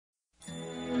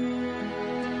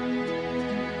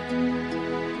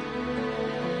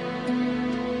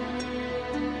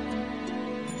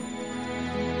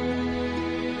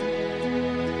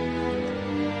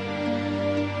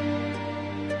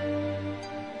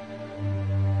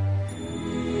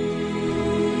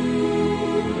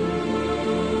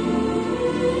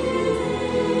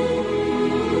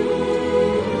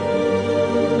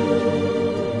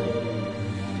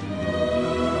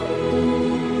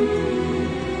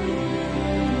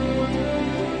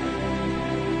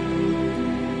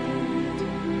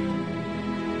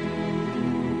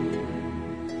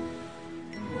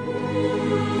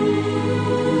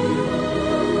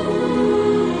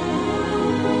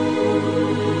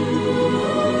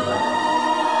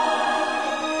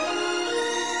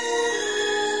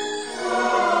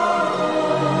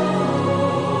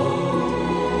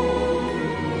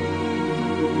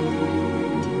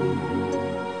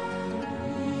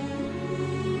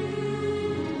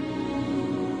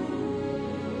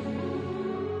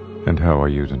And how are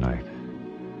you tonight?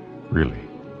 Really?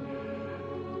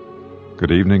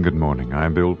 Good evening, good morning.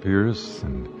 I'm Bill Pearce,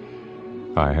 and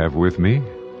I have with me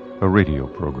a radio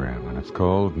program, and it's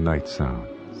called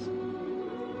Nightsounds.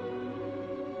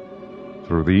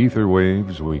 Through the ether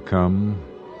waves, we come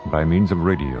by means of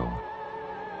radio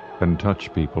and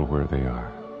touch people where they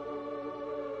are.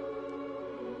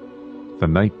 The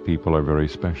night people are very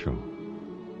special.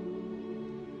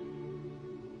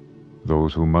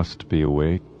 Those who must be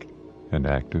awake and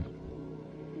active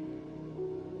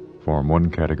form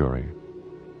one category.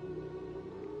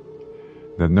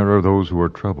 Then there are those who are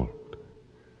troubled,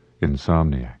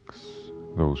 insomniacs,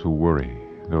 those who worry,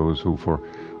 those who for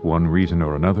one reason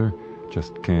or another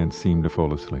just can't seem to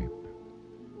fall asleep.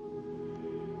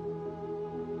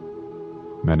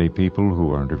 Many people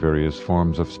who are under various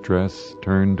forms of stress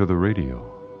turn to the radio.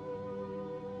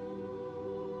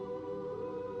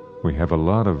 We have a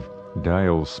lot of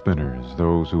dial spinners,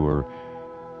 those who are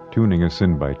tuning us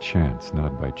in by chance,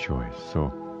 not by choice. So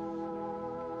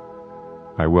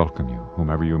I welcome you,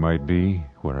 whomever you might be,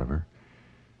 wherever.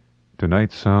 To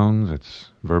Nightsounds, it's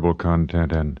verbal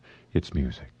content and it's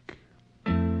music.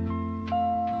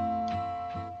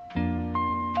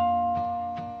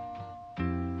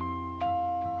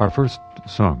 Our first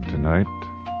song tonight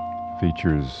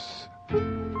features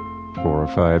 4 or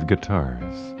 5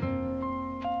 guitars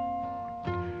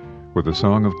with a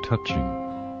song of touching.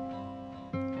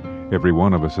 Every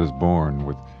one of us is born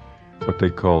with what they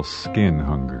call skin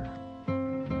hunger.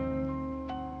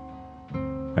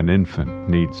 An infant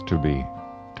needs to be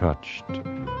touched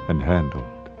and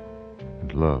handled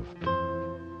and loved.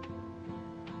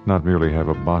 Not merely have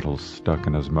a bottle stuck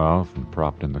in his mouth and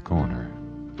propped in the corner.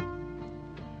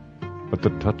 But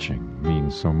the touching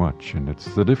means so much, and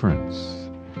it's the difference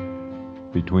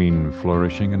between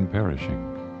flourishing and perishing.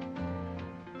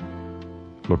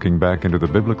 Looking back into the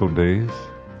biblical days,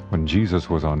 when Jesus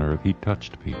was on earth, he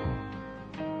touched people.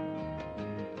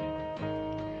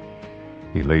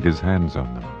 He laid his hands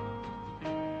on them.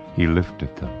 He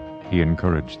lifted them. He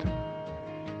encouraged them.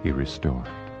 He restored.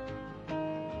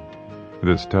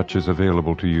 This touch is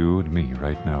available to you and me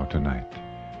right now tonight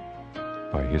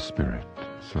by his Spirit.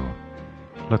 So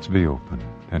let's be open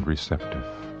and receptive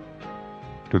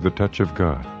to the touch of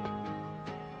God,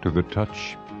 to the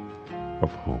touch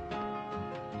of hope,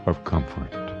 of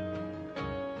comfort,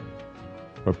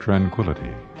 of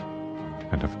tranquility,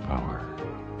 and of power.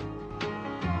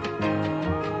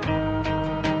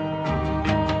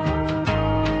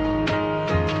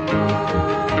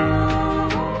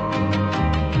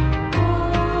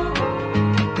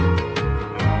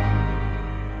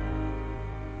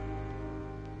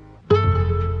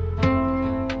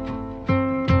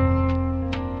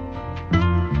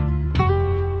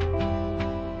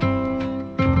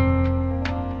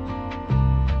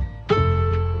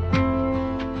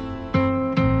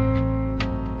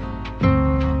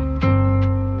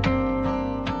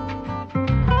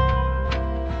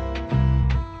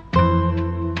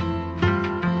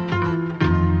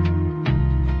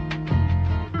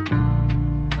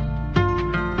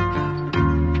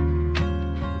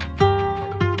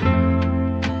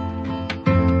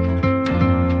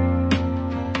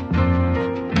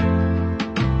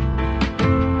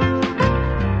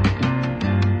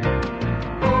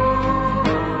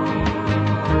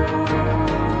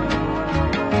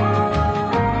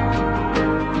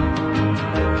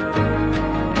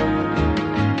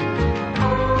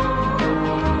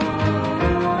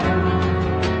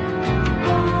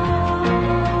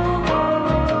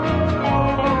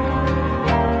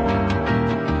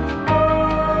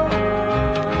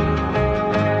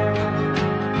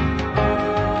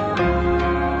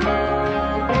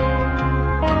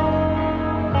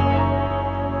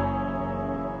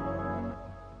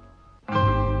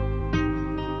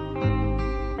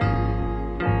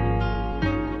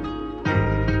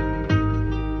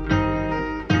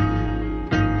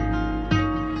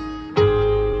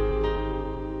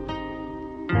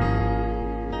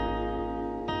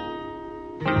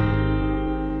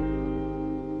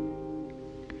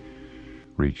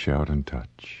 Reach out and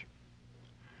touch.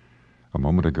 A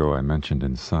moment ago I mentioned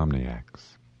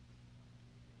insomniacs.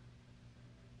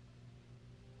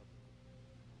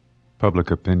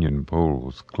 Public opinion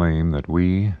polls claim that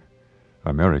we,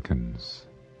 Americans,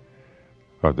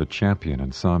 are the champion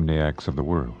insomniacs of the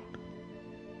world.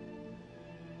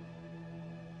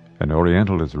 An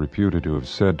Oriental is reputed to have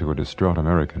said to a distraught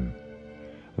American,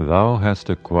 "Thou hast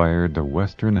acquired the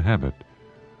Western habit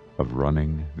of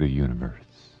running the universe."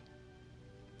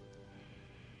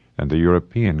 And the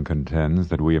European contends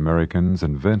that we Americans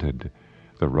invented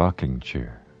the rocking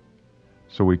chair,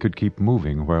 so we could keep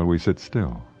moving while we sit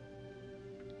still.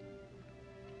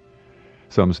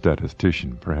 Some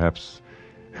statistician, perhaps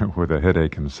with a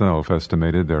headache himself,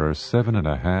 estimated there are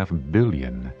 7.5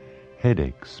 billion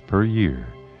headaches per year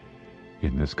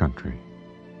in this country.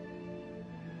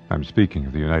 I'm speaking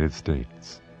of the United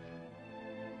States.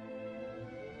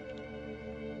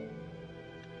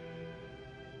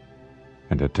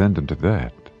 And attendant to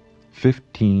that,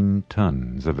 15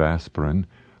 tons of aspirin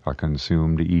are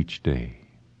consumed each day.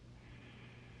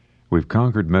 We've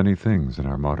conquered many things in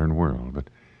our modern world, but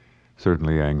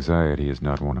certainly anxiety is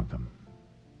not one of them.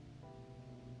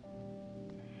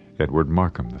 Edward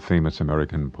Markham, the famous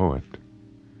American poet,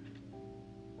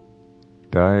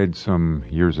 died some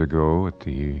years ago at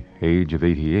the age of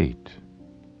 88.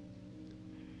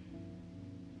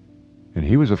 And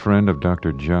he was a friend of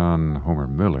Dr. John Homer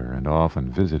Miller and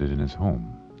often visited in his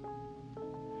home.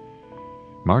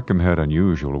 Markham had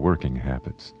unusual working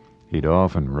habits. He'd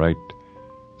often write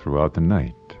throughout the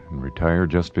night and retire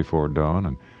just before dawn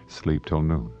and sleep till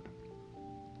noon.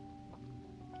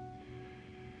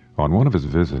 On one of his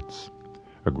visits,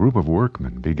 a group of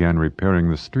workmen began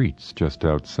repairing the streets just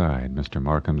outside Mr.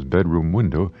 Markham's bedroom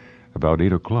window about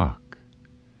 8 o'clock.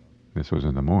 This was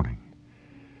in the morning.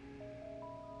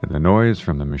 And the noise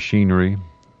from the machinery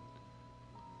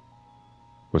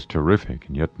was terrific,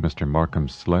 and yet Mr. Markham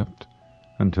slept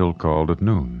until called at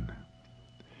noon.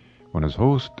 When his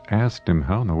host asked him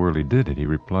how in the world he did it, he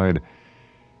replied,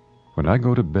 "When I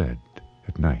go to bed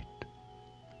at night,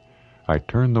 I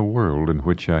turn the world in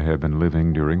which I have been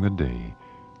living during the day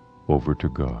over to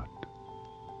God.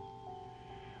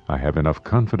 I have enough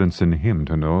confidence in Him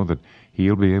to know that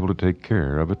He'll be able to take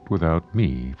care of it without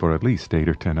me for at least 8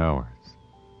 or 10 hours.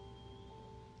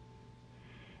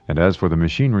 And as for the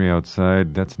machinery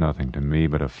outside, that's nothing to me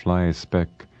but a fly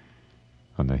speck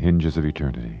on the hinges of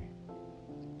eternity.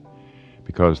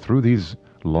 Because through these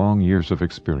long years of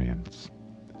experience,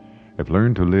 I've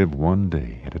learned to live one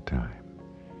day at a time.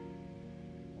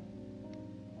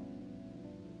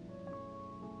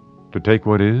 To take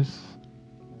what is,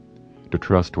 to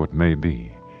trust what may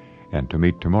be, and to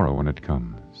meet tomorrow when it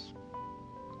comes."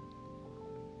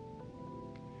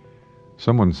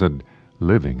 Someone said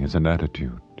living is an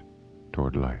attitude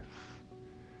toward life.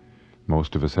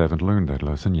 Most of us haven't learned that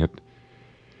lesson, yet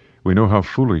we know how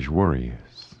foolish worry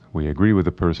is. We agree with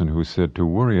the person who said to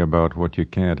worry about what you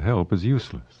can't help is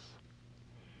useless.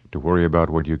 To worry about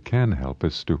what you can help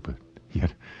is stupid.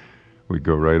 Yet we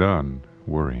go right on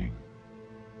worrying.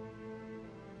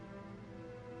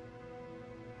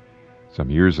 Some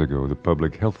years ago, the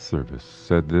Public Health Service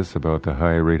said this about the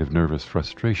high rate of nervous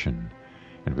frustration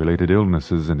and related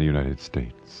illnesses in the United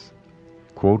States.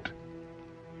 Quote,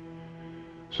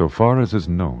 "So far as is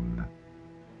known,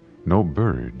 no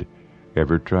bird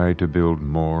ever tried to build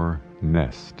more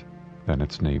nest than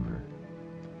its neighbor.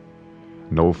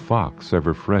 No fox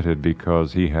ever fretted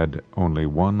because he had only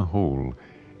one hole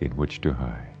in which to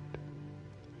hide.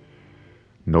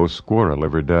 No squirrel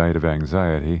ever died of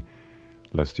anxiety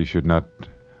lest he should not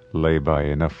lay by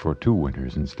enough for 2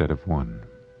 winters instead of 1.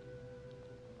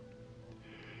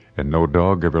 And no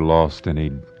dog ever lost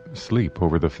any sleep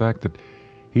over the fact that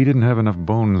he didn't have enough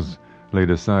bones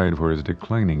laid aside for his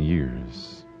declining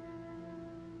years.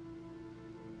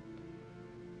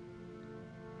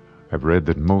 I've read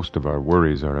that most of our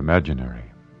worries are imaginary.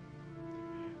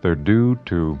 They're due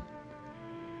to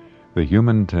the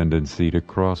human tendency to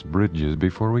cross bridges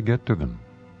before we get to them.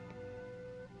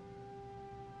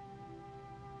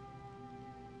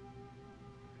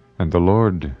 And the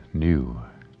Lord knew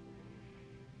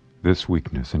this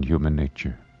weakness in human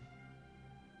nature.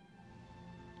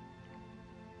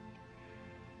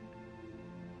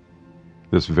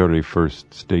 This very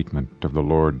first statement of the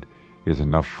Lord is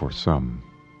enough for some.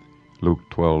 Luke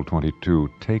 12:22,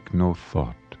 "Take no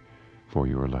thought for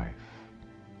your life."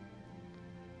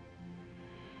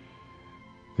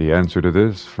 The answer to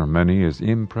this for many is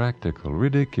impractical,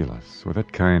 ridiculous, for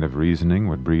that kind of reasoning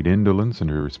would breed indolence and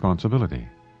irresponsibility.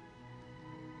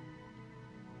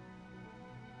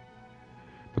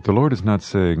 But the Lord is not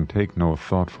saying, "Take no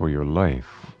thought for your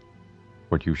life,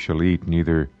 what you shall eat,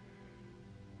 neither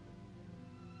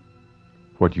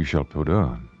what you shall put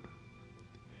on."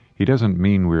 He doesn't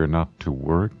mean we are not to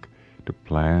work, to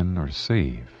plan, or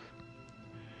save.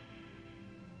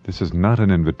 This is not an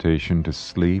invitation to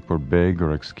sleep or beg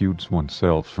or excuse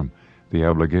oneself from the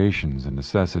obligations and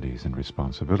necessities and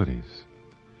responsibilities.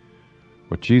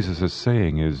 What Jesus is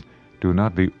saying is, do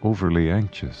not be overly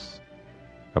anxious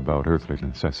about earthly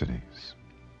necessities.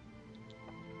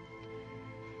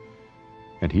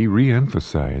 And he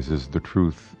re-emphasizes the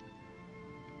truth,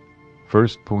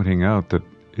 first pointing out that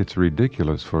it's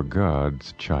ridiculous for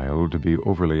God's child to be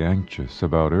overly anxious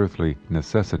about earthly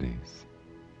necessities.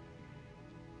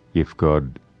 If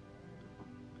God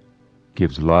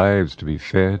gives lives to be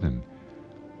fed and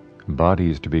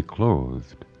bodies to be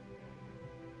clothed,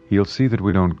 He'll see that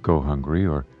we don't go hungry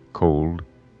or cold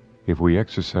if we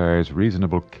exercise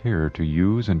reasonable care to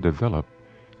use and develop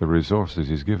the resources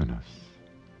He's given us.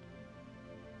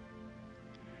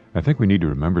 I think we need to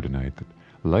remember tonight that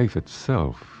life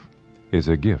itself is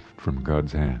a gift from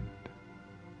God's hand.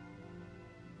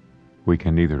 We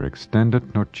can neither extend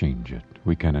it nor change it.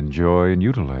 We can enjoy and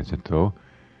utilize it, though,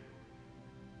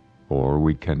 or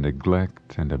we can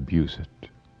neglect and abuse it.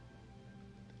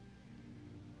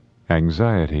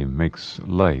 Anxiety makes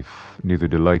life neither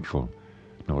delightful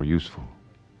nor useful.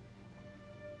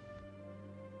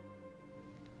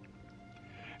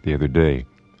 The other day,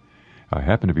 I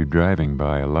happened to be driving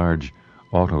by a large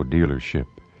auto dealership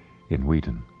in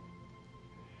Wheaton,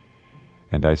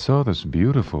 and I saw this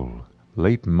beautiful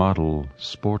late-model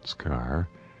sports car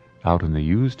out in the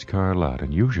used car lot,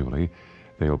 and usually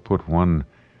they'll put one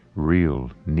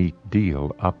real neat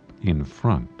deal up in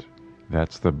front.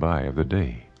 That's the buy of the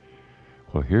day.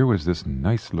 Well, here was this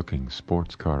nice-looking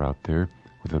sports car out there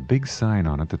with a big sign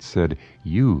on it that said,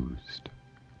 used,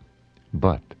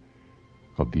 but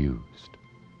abused.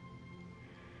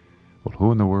 Well,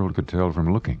 who in the world could tell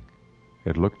from looking?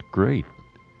 It looked great.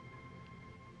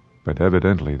 But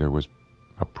evidently there was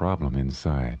a problem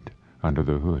inside, under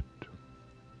the hood.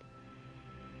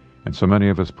 And so many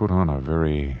of us put on a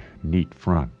very neat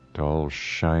front, all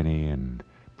shiny and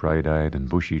bright-eyed and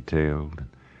bushy-tailed.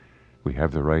 We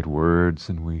have the right words,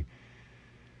 and we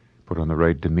put on the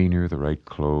right demeanor, the right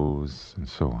clothes, and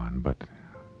so on. But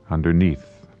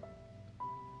underneath,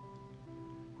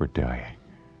 we're dying.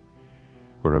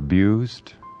 We're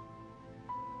abused.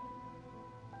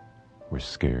 We're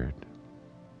scared.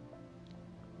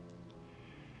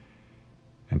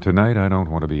 And tonight I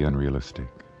don't want to be unrealistic.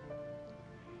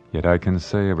 Yet I can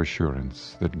say of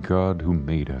assurance that God who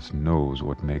made us knows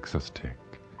what makes us tick.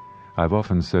 I've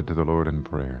often said to the Lord in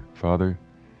prayer, Father,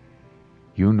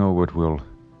 you know what will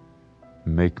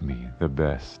make me the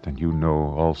best, and you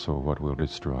know also what will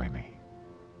destroy me.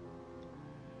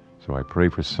 So I pray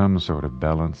for some sort of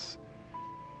balance.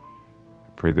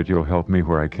 I pray that you'll help me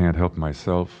where I can't help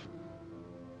myself,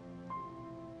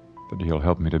 that you'll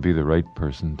help me to be the right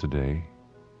person today.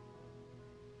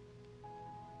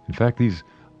 In fact, these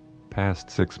past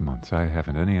 6 months, I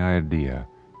haven't any idea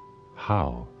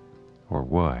how or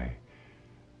why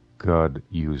God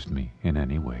used me in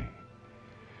any way.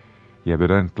 Yeah,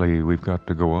 evidently we've got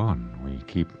to go on. We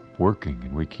keep working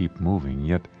and we keep moving,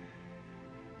 yet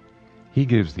He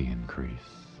gives the increase.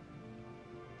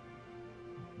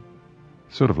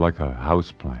 Sort of like a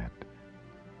house plant.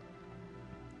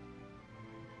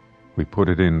 We put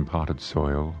it in potted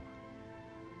soil.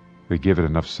 We give it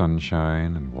enough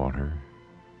sunshine and water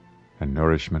and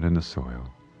nourishment in the soil.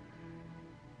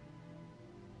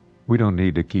 We don't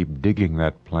need to keep digging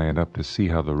that plant up to see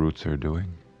how the roots are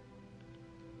doing.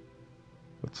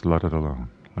 Let's let it alone.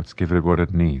 Let's give it what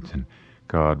it needs, and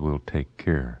God will take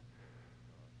care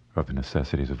of the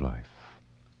necessities of life.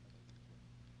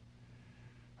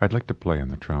 I'd like to play on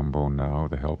the trombone now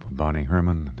with the help of Bonnie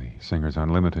Herman and the Singers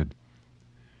Unlimited,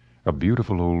 a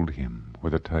beautiful old hymn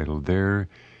with the title, There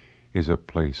is a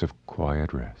Place of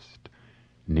Quiet Rest,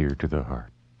 Near to the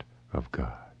Heart of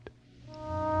God.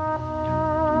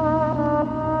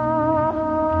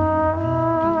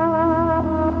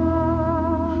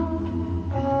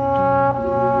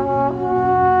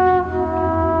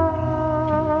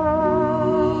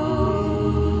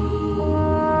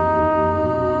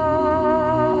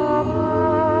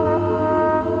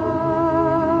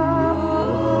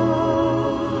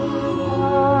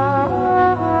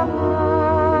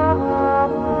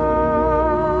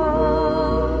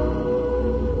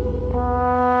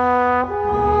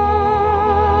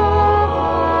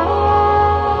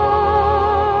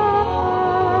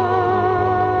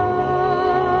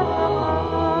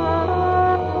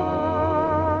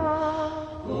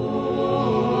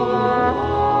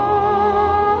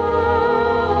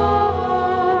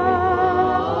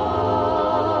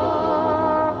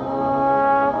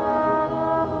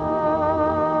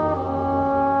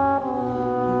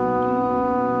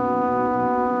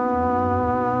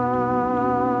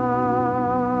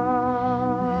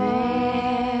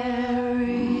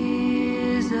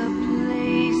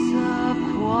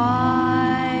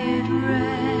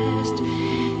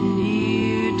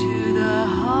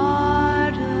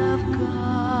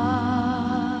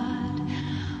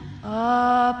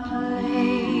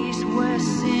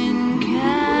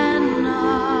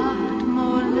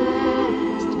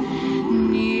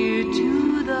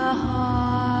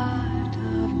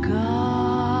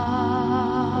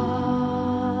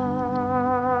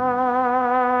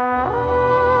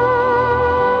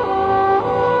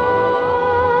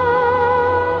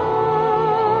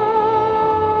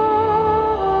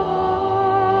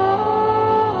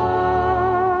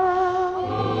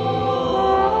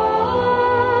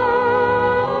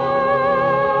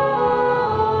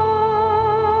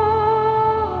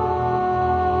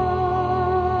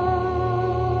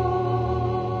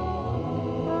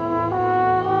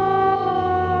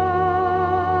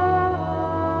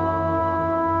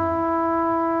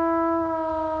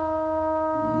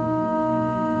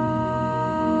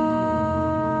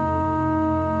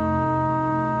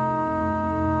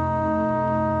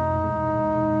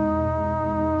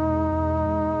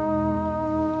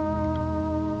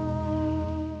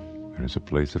 offers a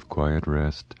place of quiet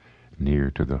rest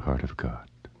near to the heart of God.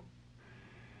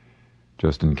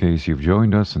 Just in case you've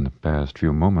joined us in the past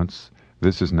few moments,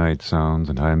 this is Night Sounds,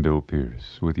 and I'm Bill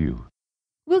Pearce with you.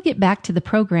 We'll get back to the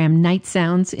program Night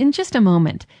Sounds in just a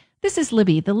moment. This is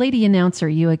Libby, the lady announcer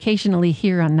you occasionally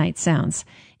hear on Night Sounds.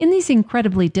 In these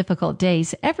incredibly difficult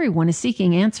days, everyone is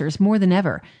seeking answers more than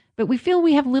ever, but we feel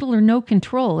we have little or no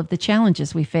control of the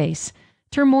challenges we face.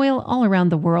 Turmoil all around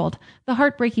the world, the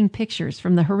heartbreaking pictures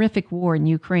from the horrific war in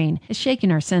Ukraine has shaken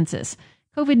our senses.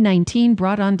 COVID-19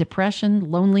 brought on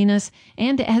depression, loneliness,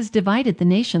 and has divided the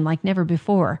nation like never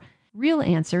before. Real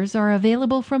answers are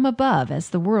available from above as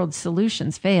the world's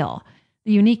solutions fail.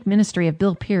 The unique ministry of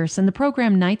Bill Pearce and the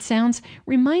program Night Sounds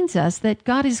reminds us that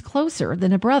God is closer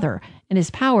than a brother, and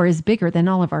His power is bigger than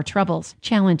all of our troubles,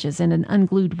 challenges, and an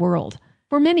unglued world.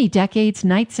 For many decades,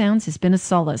 Night Sounds has been a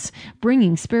solace,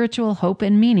 bringing spiritual hope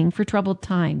and meaning for troubled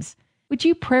times. Would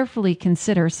you prayerfully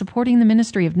consider supporting the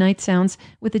ministry of Night Sounds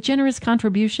with a generous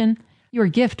contribution? Your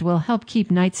gift will help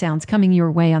keep Night Sounds coming your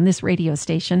way on this radio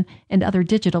station and other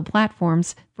digital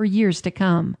platforms for years to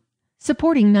come.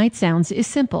 Supporting Night Sounds is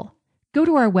simple. Go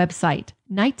to our website,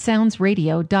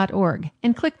 nightsoundsradio.org,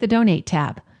 and click the Donate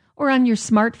tab. Or on your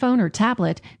smartphone or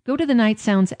tablet, go to the Night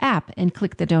Sounds app and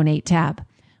click the Donate tab.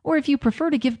 Or if you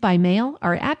prefer to give by mail,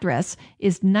 our address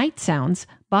is Night Sounds,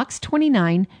 Box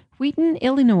 29, Wheaton,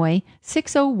 Illinois,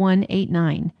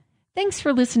 60189. Thanks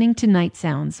for listening to Night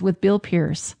Sounds with Bill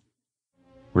Pearce.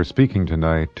 We're speaking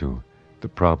tonight to the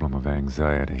problem of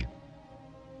anxiety.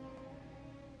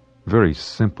 Very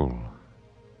simple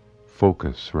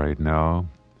focus right now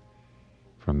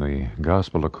from the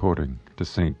Gospel according to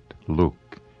St.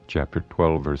 Luke, chapter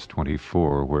 12, verse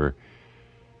 24, where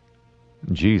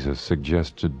Jesus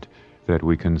suggested that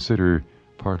we consider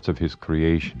parts of His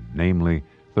creation, namely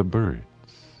the birds.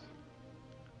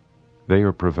 They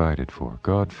are provided for.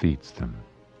 God feeds them.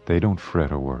 They don't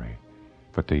fret or worry,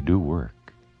 but they do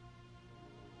work.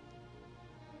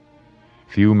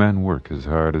 Few men work as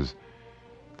hard as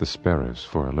the sparrows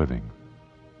for a living.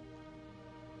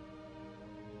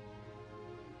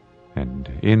 And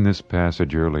in this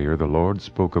passage earlier, the Lord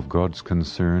spoke of God's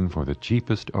concern for the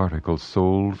cheapest articles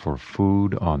sold for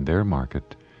food on their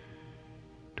market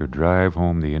to drive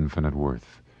home the infinite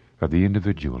worth of the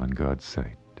individual in God's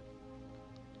sight.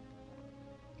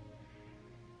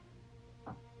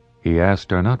 He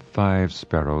asked, "Are not 5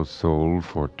 sparrows sold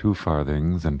for 2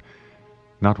 farthings, and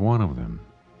not one of them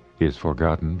is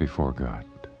forgotten before God?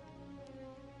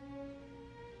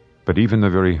 But even the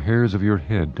very hairs of your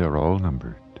head are all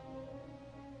numbered.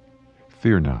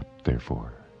 Fear not,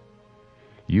 therefore.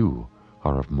 You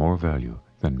are of more value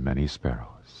than many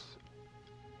sparrows."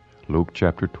 Luke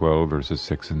chapter 12, verses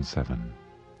 6 and 7.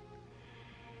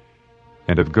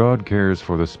 And if God cares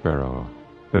for the sparrow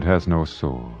that has no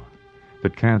soul,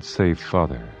 that can't say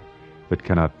Father, that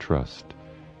cannot trust,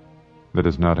 that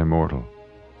is not immortal,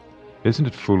 isn't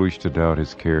it foolish to doubt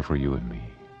His care for you and me?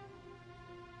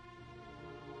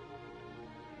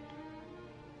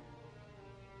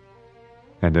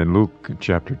 And in Luke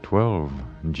chapter 12,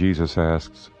 Jesus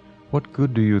asks, "What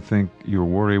good do you think your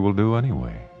worry will do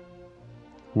anyway?"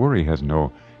 Worry has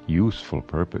no useful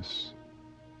purpose.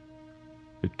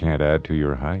 It can't add to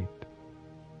your height.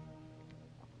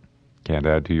 Can't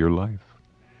add to your life.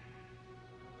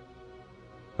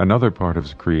 Another part of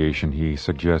His creation He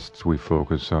suggests we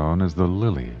focus on is the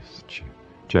lilies.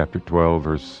 Chapter 12,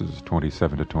 verses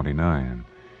 27 to 29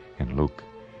 in Luke.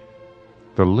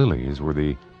 The lilies were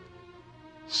the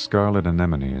scarlet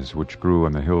anemones which grew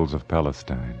on the hills of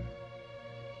Palestine.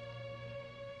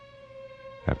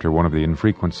 After one of the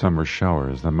infrequent summer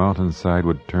showers, the mountainside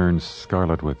would turn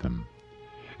scarlet with them,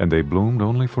 and they bloomed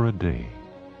only for a day.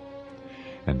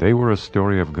 And they were a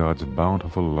story of God's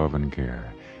bountiful love and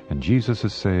care. And Jesus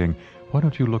is saying, why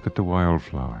don't you look at the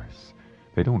wildflowers?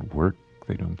 They don't work,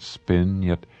 they don't spin,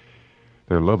 yet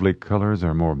their lovely colors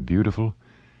are more beautiful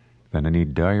than any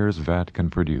dyer's vat can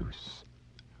produce,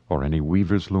 or any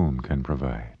weaver's loom can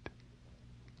provide.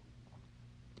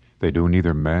 They do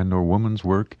neither man nor woman's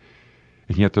work,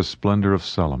 and yet the splendor of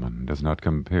Solomon does not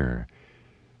compare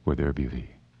with their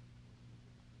beauty.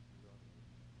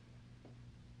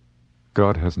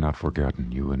 God has not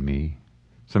forgotten you and me.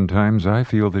 Sometimes I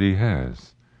feel that He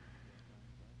has.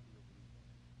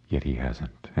 Yet He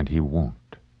hasn't, and He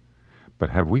won't. But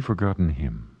have we forgotten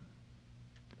Him?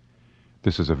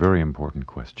 This is a very important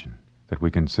question that we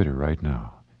consider right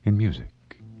now in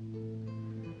music.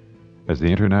 As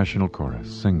the International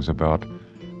Chorus sings about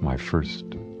my first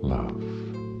love.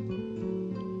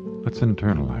 Let's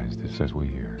internalize this as we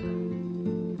hear.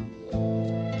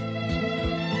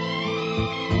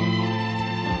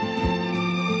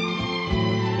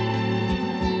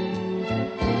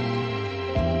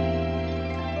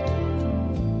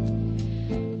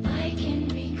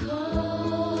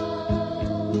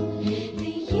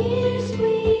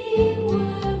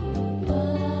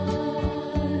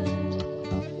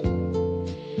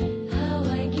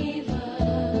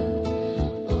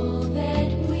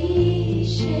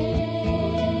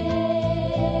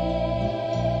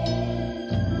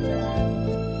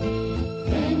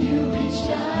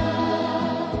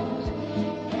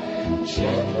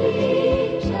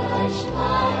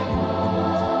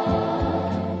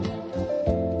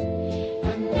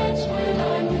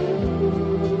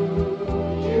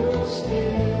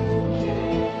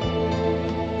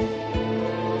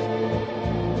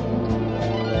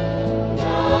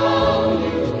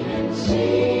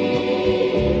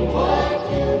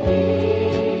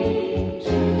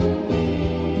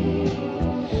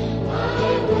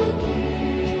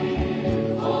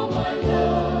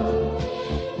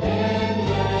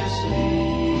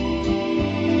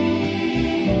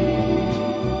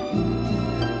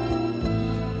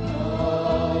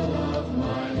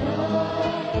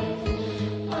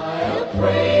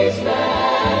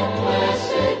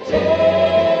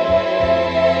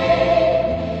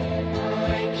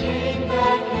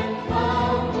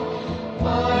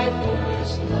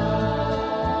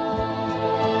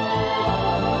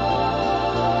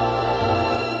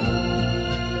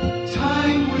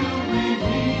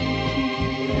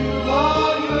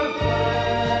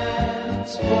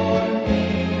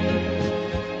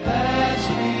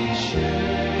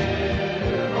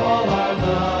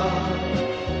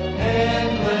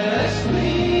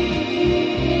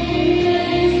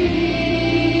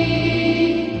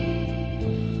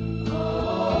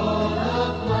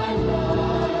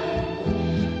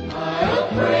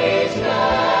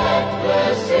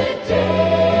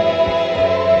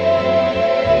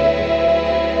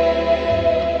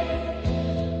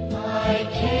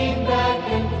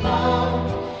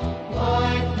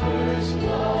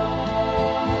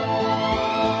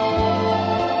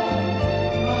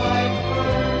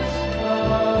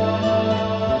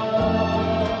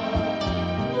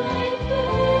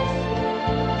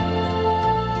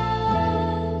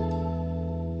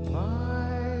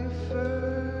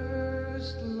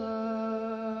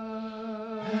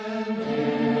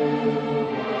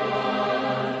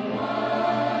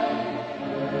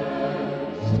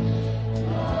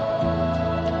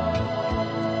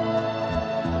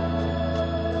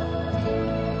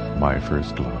 My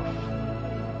First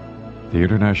Love. The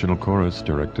International Chorus,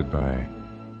 directed by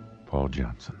Paul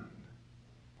Johnson.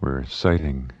 We're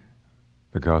citing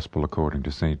the Gospel according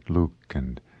to St. Luke,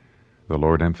 and the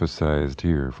Lord emphasized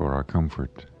here for our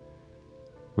comfort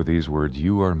with these words,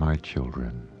 "You are my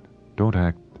children. Don't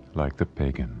act like the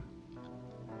pagan."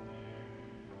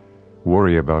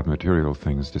 Worry about material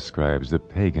things describes the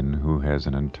pagan who has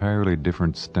an entirely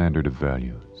different standard of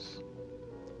values.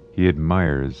 He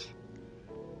admires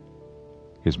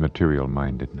his material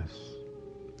mindedness,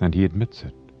 and he admits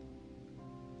it.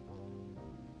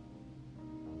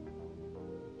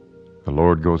 The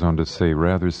Lord goes on to say,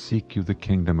 "Rather seek you the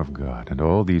kingdom of God, and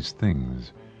all these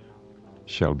things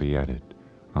shall be added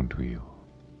unto you.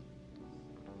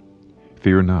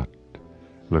 Fear not,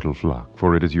 little flock,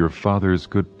 for it is your Father's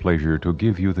good pleasure to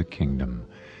give you the kingdom.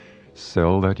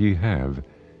 Sell that ye have,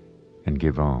 and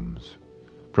give alms.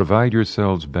 Provide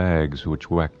yourselves bags which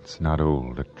wax not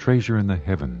old, a treasure in the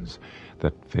heavens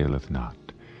that faileth not,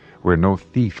 where no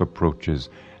thief approaches,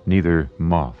 neither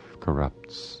moth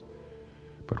corrupts.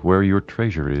 But where your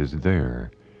treasure is,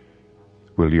 there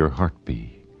will your heart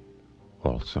be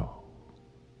also."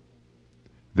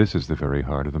 This is the very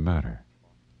heart of the matter.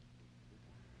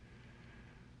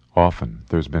 Often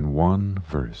there's been one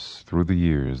verse through the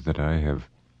years that I have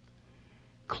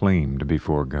claimed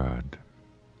before God.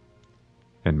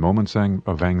 In moments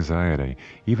of anxiety,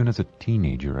 even as a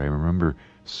teenager, I remember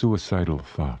suicidal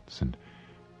thoughts and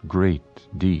great,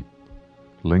 deep,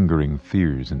 lingering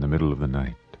fears in the middle of the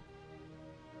night.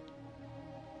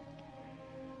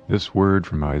 This word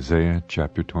from Isaiah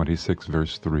chapter 26,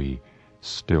 verse 3,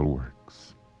 still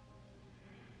works.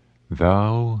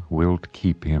 "Thou wilt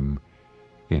keep him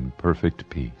in perfect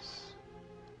peace,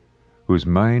 whose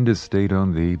mind is stayed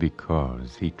on thee,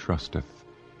 because he trusteth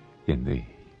in thee."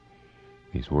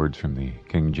 These words from the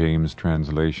King James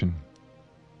translation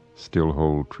still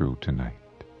hold true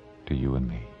tonight to you and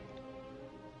me.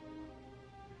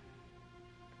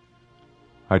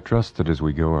 I trust that as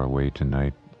we go our way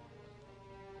tonight,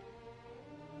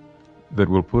 that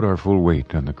we'll put our full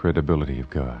weight on the credibility of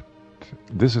God.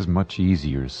 This is much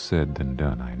easier said than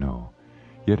done, I know,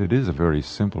 yet it is a very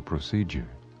simple procedure.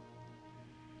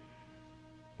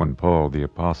 When Paul the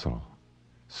Apostle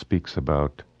speaks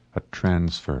about a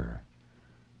transfer,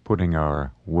 putting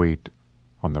our weight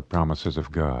on the promises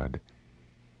of God,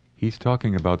 he's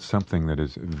talking about something that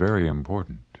is very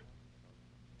important.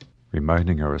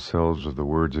 Reminding ourselves of the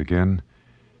words again,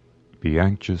 "Be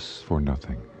anxious for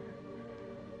nothing,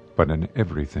 but in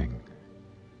everything,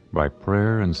 by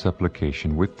prayer and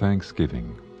supplication with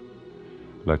thanksgiving,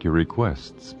 let your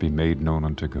requests be made known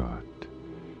unto God,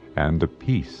 and the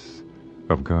peace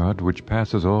of God, which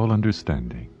passes all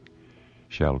understanding,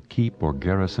 shall keep or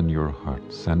garrison your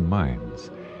hearts and minds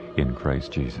in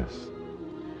Christ Jesus."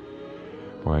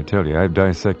 Boy, I tell you, I've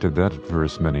dissected that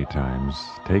verse many times,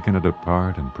 taken it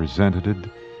apart and presented it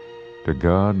to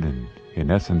God, and in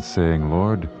essence saying,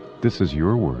 "Lord, this is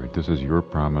your word, this is your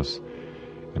promise,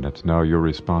 and it's now your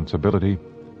responsibility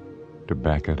to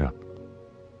back it up,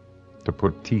 to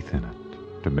put teeth in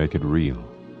it, to make it real."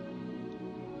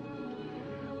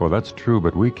 Well, that's true,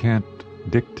 but we can't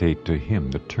dictate to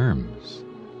him the terms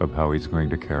of how he's going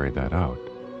to carry that out.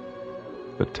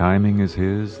 The timing is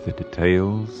his, the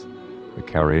details, the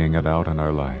carrying it out in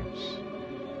our lives.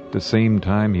 At the same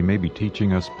time, he may be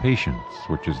teaching us patience,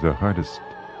 which is the hardest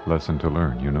lesson to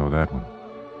learn. You know that one.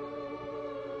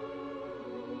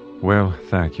 Well,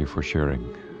 thank you for sharing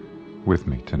with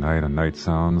me tonight on Night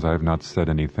Sounds. I've not said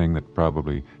anything that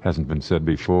probably hasn't been said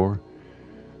before.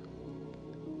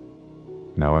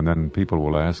 Now and then people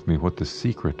will ask me what the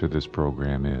secret to this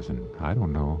program is, and I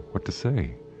don't know what to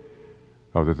say,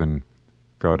 other than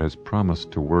God has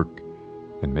promised to work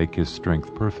and make his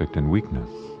strength perfect in weakness.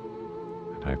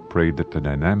 And I've prayed that the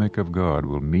dynamic of God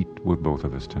will meet with both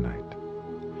of us tonight.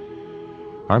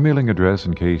 Our mailing address,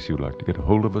 in case you'd like to get a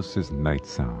hold of us, is Night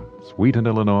Sounds, Wheaton,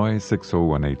 Illinois,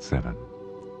 60187.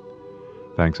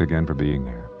 Thanks again for being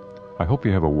there. I hope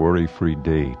you have a worry-free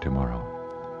day tomorrow.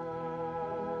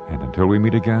 And until we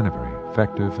meet again, a very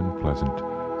effective and pleasant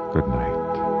good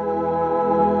night.